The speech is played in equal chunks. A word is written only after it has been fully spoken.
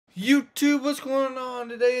YouTube, what's going on?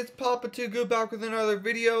 Today it's Papa Too Good back with another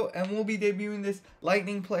video, and we'll be debuting this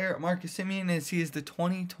Lightning player, Marcus Semien, as he is the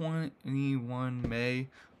 2021 May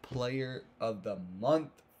Player of the Month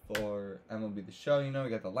for MLB The Show. You know, we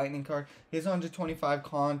got the Lightning card. He has 125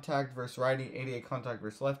 contact versus righty, 88 contact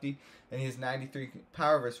versus lefty, and he has 93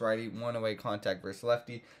 power versus righty, 108 contact versus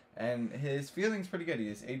lefty. And his fielding's pretty good. He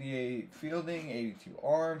has 88 fielding, 82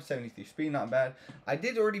 arm, 73 speed, not bad. I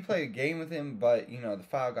did already play a game with him, but, you know, the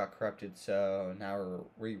file got corrupted, so now we're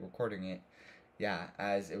re-recording it. Yeah,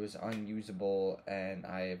 as it was unusable, and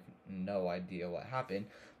I have no idea what happened.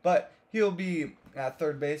 But he'll be at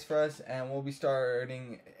third base for us, and we'll be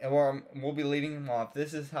starting, or we'll be leading him off.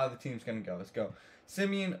 This is how the team's going to go. Let's go.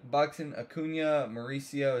 Semien, Buxton, Acuna,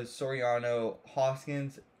 Mauricio, Soriano,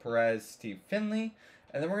 Hoskins, Perez, Steve Finley.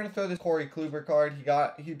 And then we're going to throw this Corey Kluber card.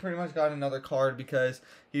 He pretty much got another card because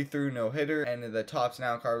he threw no-hitter. And the Tops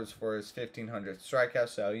Now card was for his 1,500th strikeout.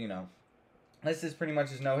 So, you know, this is pretty much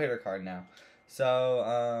his no-hitter card now.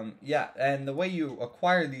 So, yeah. And the way you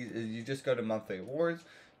acquire these is you just go to monthly awards.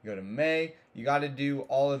 You go to May. You got to do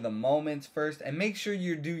all of the moments first. And make sure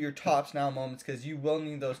you do your Tops Now moments because you will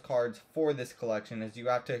need those cards for this collection. As you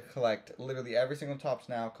have to collect literally every single Tops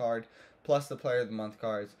Now card plus the Player of the Month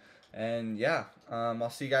cards. And yeah, I'll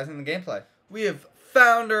see you guys in the gameplay. We have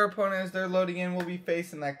found our opponent as they're loading in. We'll be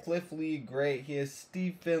facing that Cliff Lee great. He is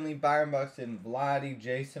Steve Finley, Byron Buxton, Vladdy,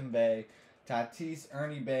 Jason Bay, Tatis,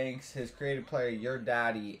 Ernie Banks, his creative player, Your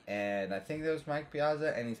Daddy, and I think that was Mike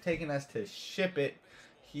Piazza, and he's taking us to ship it.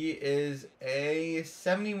 He is a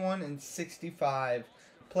 71 and 65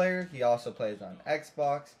 player. He also plays on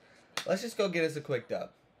Xbox. Let's just go get us a quick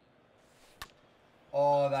dub.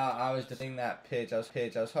 Oh, I was defending that pitch. I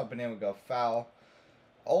was hoping it would go foul.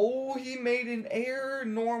 Oh, he made an error.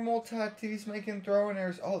 Normal Tatis making throwing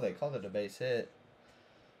errors. Oh, they called it a base hit.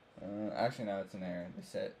 Actually, no, it's an error.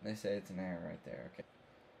 They say it's an error right there. Okay.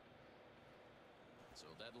 So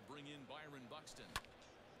that'll bring in Byron Buxton.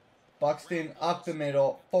 Buxton up the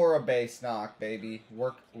middle for a base knock, baby.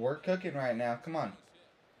 We're cooking right now. Come on.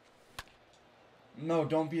 No,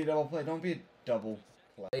 don't be a double play. Don't be a double.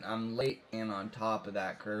 I'm late and on top of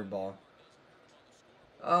that curveball.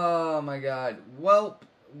 Oh my god. Well,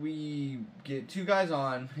 we get two guys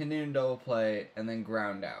on, hit in double play, and then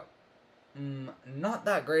ground out. Not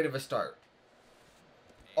that great of a start.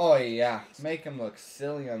 Oh yeah, make him look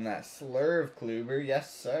silly on that slurve, Kluber.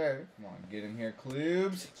 Yes, sir. Come on, get him here,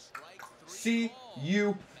 Klubes. See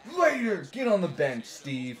you later. Get on the bench,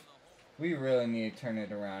 Steve. We really need to turn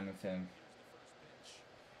it around with him.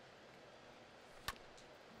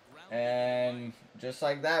 And just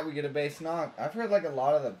like that, we get a base knock. I've heard like a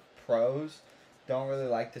lot of the pros don't really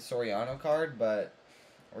like the Soriano card, but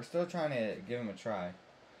we're still trying to give him a try.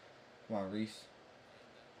 Come on, Reese.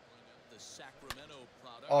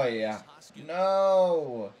 Oh, yeah.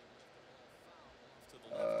 No!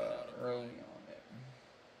 Early on it.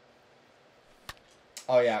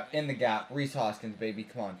 Oh, yeah. In the gap. Reese Hoskins, baby.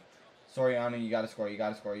 Come on. Soriano, you gotta score, you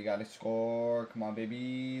gotta score, you gotta score. Come on,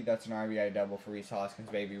 baby. That's an RBI double for Reese Hoskins,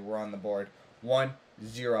 baby. We're on the board.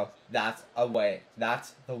 1-0. That's a way.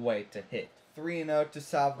 That's the way to hit. 3-0 to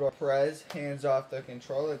Salvador Perez. Hands off the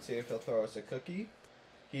controller. Let's see if he'll throw us a cookie.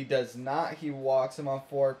 He does not. He walks him on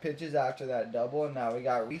 4 pitches after that double, and now we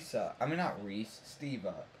got Reese up. I mean, not Reese. Steve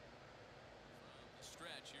up.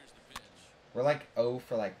 We're like 0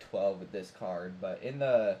 for like 12 with this card, but in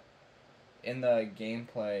the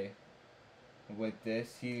gameplay with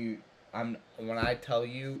this, when I tell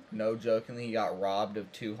you, no jokingly, he got robbed of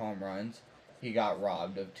 2 home runs. He got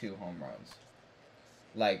robbed of 2 home runs.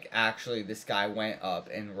 Like, actually, this guy went up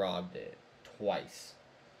and robbed it twice.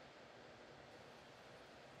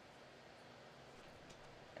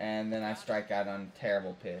 And then I strike out on a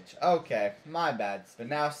terrible pitch. Okay, my bad. But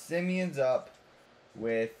now Semien's up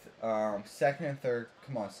with second and third.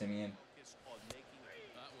 Come on, Semien.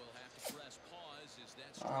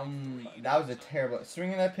 That was a terrible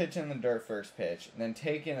swinging that pitch in the dirt first pitch, then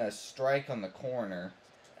taking a strike on the corner,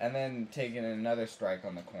 and then taking another strike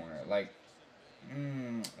on the corner. Like,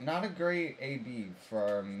 not a great AB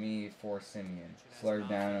for me for Semien. Slurred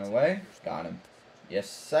down and away. Got him. Yes,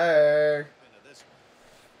 sir.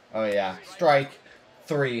 Oh yeah, strike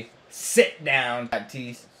 3. Sit down,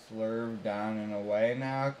 Tatis. Slurve down and away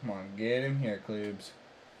now. Come on, get him here, Klubes.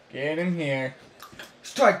 Get him here.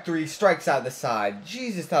 Strike 3, strikes out the side.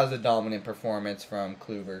 Jesus, that was a dominant performance from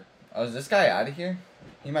Kluber. Oh, is this guy out of here?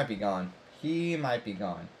 He might be gone. He might be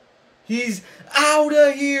gone. He's out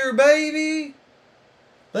of here, baby!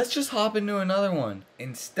 Let's just hop into another one.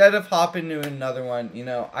 Instead of hopping into another one, you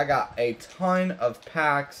know, I got a ton of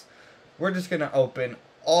packs. We're just going to open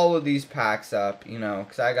all of these packs up, you know,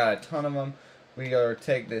 because I got a ton of them. We go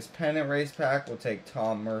take this pennant race pack. We'll take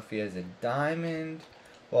Tom Murphy as a diamond.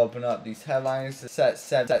 We'll open up these headlines. Set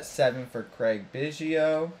 7 for Craig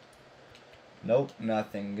Biggio. Nope,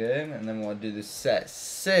 nothing good. And then we'll do the set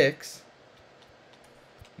 6.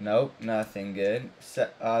 Nope, nothing good.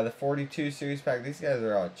 The 42 series pack. These guys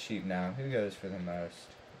are all cheap now. Who goes for the most?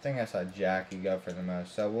 I think I saw Jackie go for the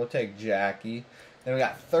most. So we'll take Jackie. Then we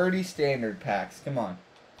got 30 standard packs. Come on.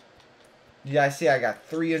 You guys see I got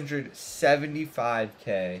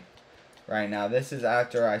 375K right now. This is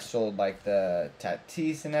after I sold like the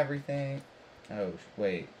Tatis and everything. Oh,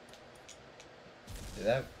 wait. Is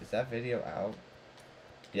that video out?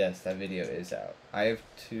 Yes, that video is out. I have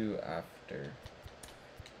 2 after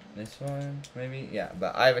this one, maybe? Yeah,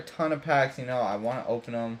 but I have a ton of packs, you know. I want to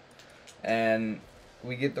open them. And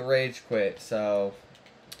we get the rage quit, so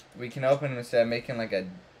we can open them instead of making like a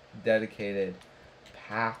dedicated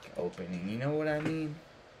pack opening. You know what I mean?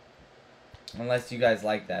 Unless you guys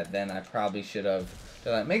like that, then I probably should have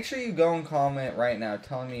done that. Make sure you go and comment right now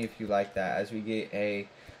telling me if you like that as we get a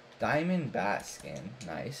diamond bat skin.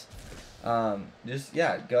 Nice. Just,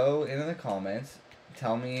 yeah, go into the comments.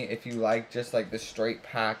 Tell me if you like just like the straight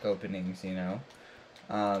pack openings, you know.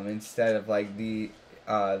 Instead of like the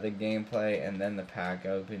gameplay and then the pack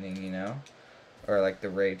opening, you know. Or like the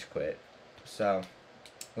rage quit. So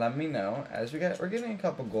let me know as we're getting a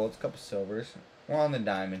couple golds, a couple silvers. We're on the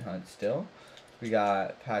diamond hunt still. We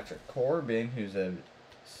got Patrick Corbin, who's a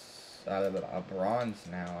bronze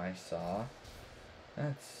now. I saw.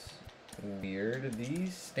 That's weird.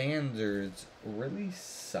 These standards really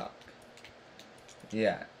suck.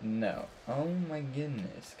 Yeah, no. Oh my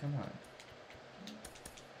goodness, come on.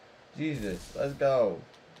 Jesus, let's go.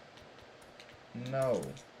 No.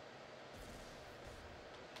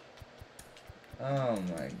 Oh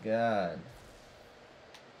my god.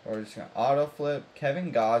 We're just going to auto flip.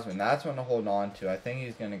 Kevin Gausman, that's one to hold on to. I think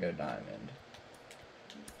he's going to go diamond.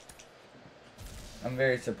 I'm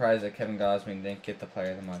very surprised that Kevin Gausman didn't get the player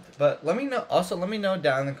of the month. But let me know, also let me know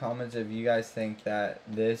down in the comments if you guys think that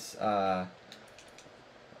this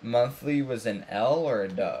monthly was an L or a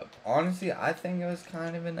dub. Honestly, I think it was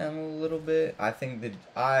kind of an M a little bit. I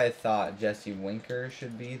thought Jesse Winker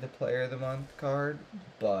should be the player of the month card,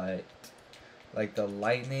 but like the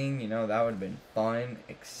Lightning, you know, that would have been fun,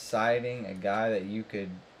 exciting. A guy that you could,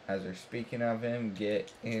 as we're speaking of him,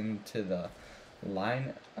 get into the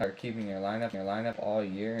line or keeping your lineup all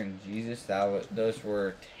year. And Jesus, those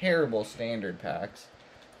were terrible standard packs.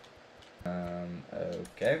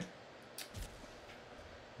 Okay.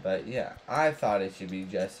 But yeah, I thought it should be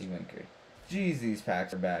Jesse Winker. Jeez, these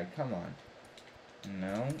packs are bad. Come on.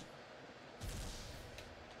 No.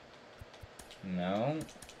 No.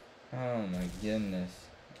 Oh my goodness.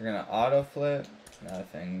 We're gonna auto flip.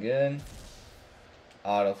 Nothing good.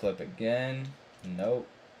 Auto flip again. Nope.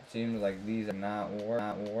 Seems like these are not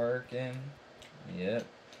working. Yep.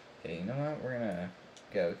 Okay, you know what? We're gonna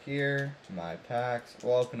go here. My packs.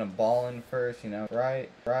 We'll open a ballin first, you know. Right.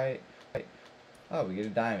 Oh, we get a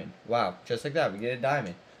diamond. Wow, just like that, we get a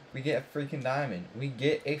diamond. We get a freaking diamond. We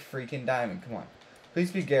get a freaking diamond. Come on.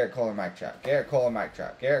 Please be Garrett Cole or Mike Trout. Garrett Cole or Mike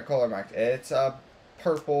Trout. Garrett Cole or Mike Trout. It's a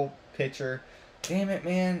purple pitcher. Damn it,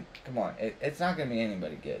 man. Come on. It's not going to be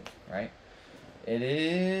anybody good, right? It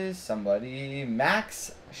is somebody.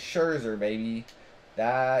 Max Scherzer, baby.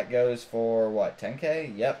 That goes for, what,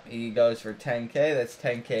 10K? Yep, he goes for 10K. That's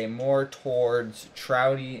 10K more towards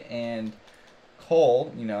Trouty and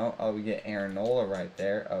Cole. You know, oh, we get Aaron Nola right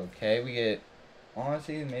there. Okay, we get,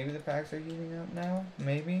 honestly, maybe the packs are heating up now.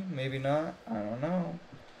 Maybe, maybe not. I don't know.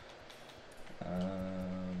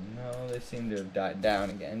 No, they seem to have died down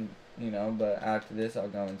again, you know, but after this, I'll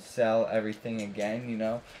go and sell everything again, you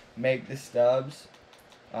know, make the stubs.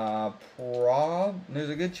 There's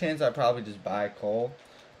a good chance I probably just buy Cole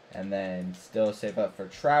and then still save up for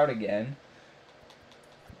Trout again.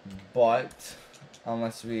 But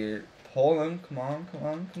unless we pull him, come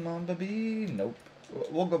on, baby. Nope.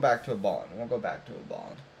 We'll go back to a ballin'.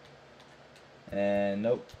 And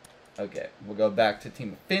nope. Okay, we'll go back to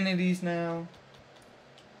Team Affinities now.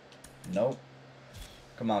 Nope.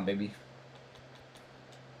 Come on, baby.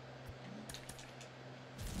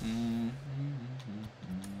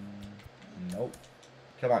 Nope.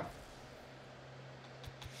 Come on.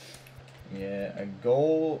 Yeah, a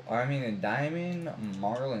diamond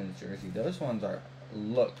Marlins jersey. Those ones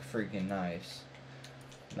look freaking nice.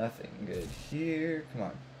 Nothing good here. Come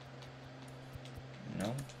on.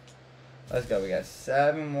 No. Let's go. We got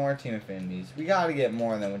 7 more Team Affinities. We got to get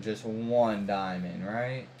more than just one diamond,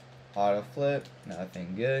 right? Auto flip.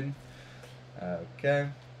 Nothing good. Okay.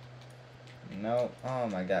 No. Oh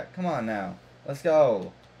my god. Come on now. Let's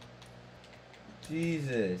go.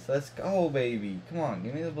 Jesus. Let's go, baby. Come on.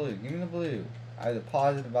 Give me the blue. Give me the blue. I have the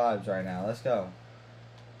positive vibes right now. Let's go.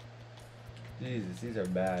 Jesus, these are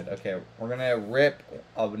bad. Okay, we're going to rip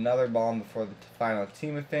another bomb before the final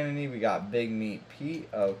team affinity. We got Big Meat Pete.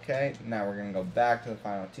 Okay, now we're going to go back to the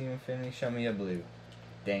final team affinity. Show me a blue.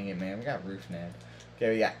 Dang it, man. We got Roof Ned.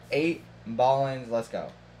 Okay, we got 8 ball-ins. Let's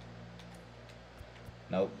go.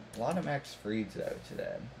 Nope. A lot of Max Freeds, though,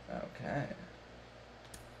 today. Okay.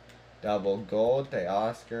 Double gold,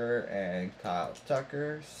 Teoscar and Kyle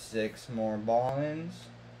Tucker. 6 more ball-ins.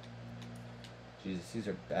 Jesus, these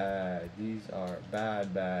are bad. These are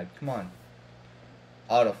bad, bad. Come on.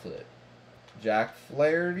 Auto flip. Jack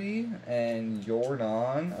Flaherty and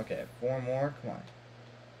Jordan. Okay, 4 more. Come on.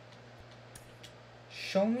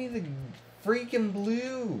 Show me the freaking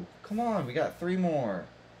blue. Come on, we got 3 more.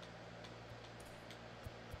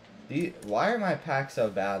 Why are my packs so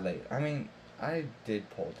bad late? I mean, I did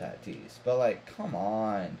pull Tatis, but like, come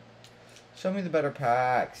on. Show me the better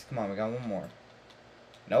packs. Come on, we got 1 more.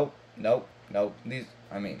 Nope, nope, nope. These,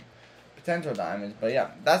 I mean, potential diamonds. But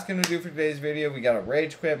yeah, that's going to do for today's video. We got a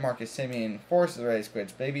Rage Quit. Marcus Semien forces the Rage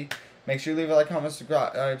Quits, baby. Make sure you leave a like, comment,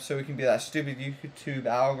 subscribe, so we can be that stupid YouTube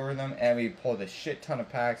algorithm. And we pulled a shit ton of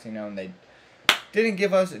packs, you know, and they didn't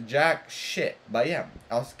give us jack shit. But yeah,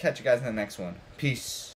 I'll catch you guys in the next one. Peace.